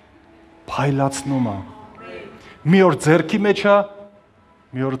փայլացնում է։ Մի օր ձեռքի մեջ է,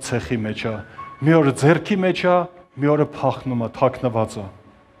 մի օր ցեխի մեջ է, մի օր ձեռքի մեջ է, մի օրը փախնում է, թաքնված է։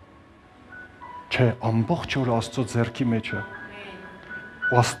 Չէ, ամբողջ օրը Աստծո ձեռքի մեջ է։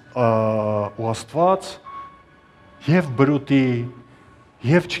 Ու Աստված եւ բրուտի,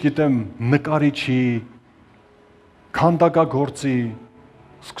 եւ չգիտեմ, նկարիչի, քանդակագործի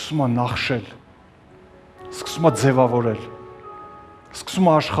սկսում է նախշել, սկսում է ձևավորել,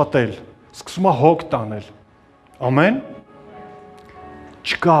 սկսում է աշխատել, սկսում է հոգ տանել։ Ամեն։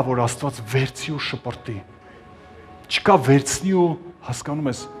 Չկա, որ Աստված վերցի ու շպրտի։ Չկա վերցնի ու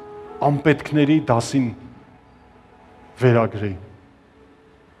հասկանում ես անպետքների դասին վերագրի։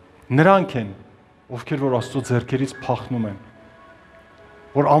 Նրանք են, ովքեր որ Աստծո ձեռքերից փախնում են,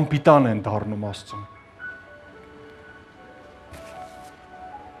 որ անպիտան են դառնում Աստծուն։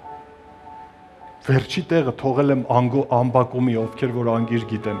 Վերջի տեղը թողել եմ ամբակումի, ովքեր որ անգիր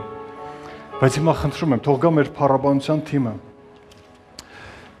գիտեն։ Բայց հիմա խնդրում եմ, թող գա մեր փառաբանության թիմը։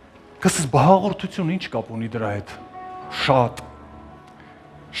 Կսես բաղորդություն ինչ կապ ունի դրա հետ։ Շատ։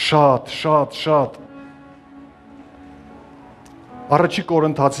 Առաջի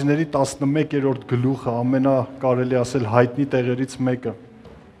Կորինթացիների 11-րդ գլուխը ամենա կարելի ասել հայտնի տեղերից մեկը։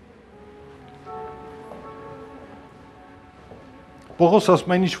 Պողոս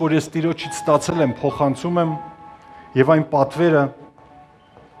ասում է, ինչ որ ես Տիրոջից ստացել եմ, փոխանցում եմ, եւ այն պատվերը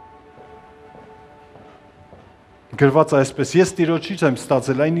գրված է այսպես. ես Տիրոջից եմ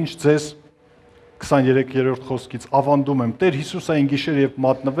ստացել այն, ինչ ձեզ 23-րդ խոսքից ավանդում եմ Տեր Հիսուսը այն գիշեր երբ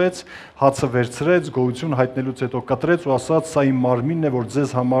մատնվեց, հացը վերցրեց, գոհություն հայտնելուց հետո կտրեց ու ասաց. «Սա իմ մարմինն է,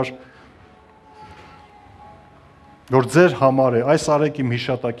 որ ձեր համար է, այս արեք իմ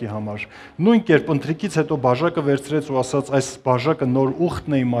հիշատակի համար»։ Նույն կերպ ընթրիքից հետո բաժակը վերցրեց ու ասաց. «Այս բաժակը նոր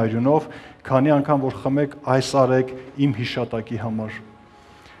ուխտն է իմ արյունով, քանի անգամ որ խմեք, այս արեք իմ հիշատակի համար»։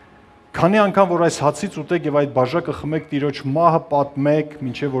 Քանի անգամ որ այս հացից ուտեք եւ այդ բաժակը խմեք, Տիրոջ մահը պատմեք,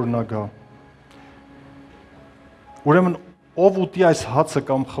 մինչեւ որ նա գա։ Ուրեմն ով ուտի այս հացը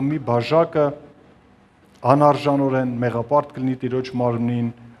կամ խմի բաժակը, անարժանորեն մեղապարտ կլինի Տիրոջ մարմնին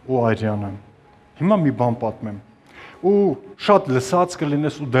ու արյանը։ Հիմա մի բան պատմեմ։ Ու շատ լսած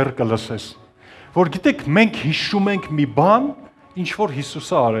կլինես ու դեռ կլսես, որ գիտեք, մենք հիշում ենք մի բան, ինչ որ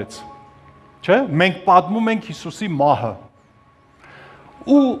Հիսուսը արեց, չէ՞։ Մենք պատմում ենք Հիսուսի մահը։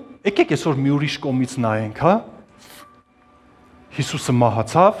 Ու եկեք այսօր մի ուրիշ կողմից նայենք, հա։ Հիսուսը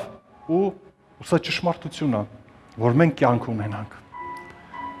մահացավ ու սա ճշմարտություն է, որ մենք կյանք ունենանք։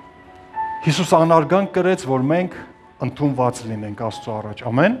 Հիսուսը անարգանք կրեց, որ մենք ընդունված լինենք Աստծո առաջ։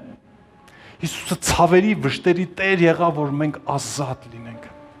 Ամեն։ Հիսուսը ցավերի վշտերի Տեր եղավ, որ մենք ազատ լինենք։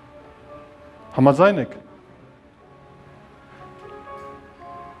 Համաձայն եք։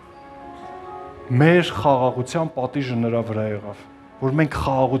 Մեր խաղաղության պատիժը նրա վրա եղավ, որ մենք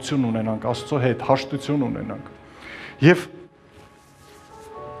խաղաղություն ունենանք Աստծո հետ, հաշտություն ունենանք։ Եվ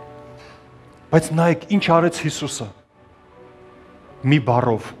բայց նայեք, ինչ արեց Հիսուսը։ Մի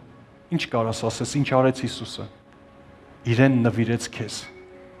բառով, ինչ կարաս ասես, ինչ արեց Հիսուսը։ Իրեն նվիրեց քեզ։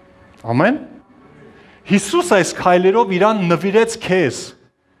 Ամեն։ Հիսուսը այս քայլերով իրան նվիրեց քեզ։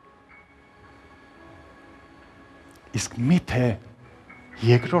 Իսկ միթե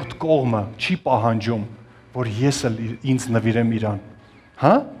երկրորդ կողմը չի պահանջում, որ ես էլ ինձ նվիրեմ իրան։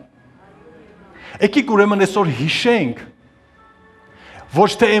 Հա? Եկեք ուրեմն այսօր հիշենք,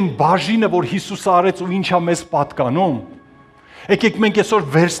 ոչ թե այն բաժինը, որ Հիսուսը արեց ու ինչա մեզ պատկանում։ Եկեք մենք այսօր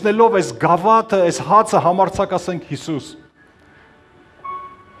վերցնելով այս գավաթը, այս հացը համարձակ ասենք Հիսուս։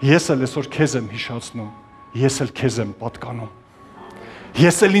 Ես էլ այսօր քեզ եմ հիշացնում, ես էլ քեզ եմ պատկանում,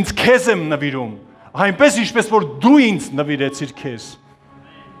 ես էլ ինձ քեզ եմ նվիրում, այնպես ինչպես որ դու ինձ նվիրեցիր քեզ։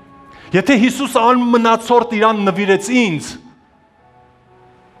 Եթե Հիսուսը անմնացորդ իրան նվիրեց ինձ,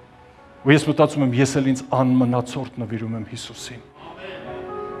 ու ես մտածում եմ, ես էլ ինձ անմնացորդ նվիրում եմ Հիսուսին։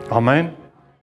 Ամեն։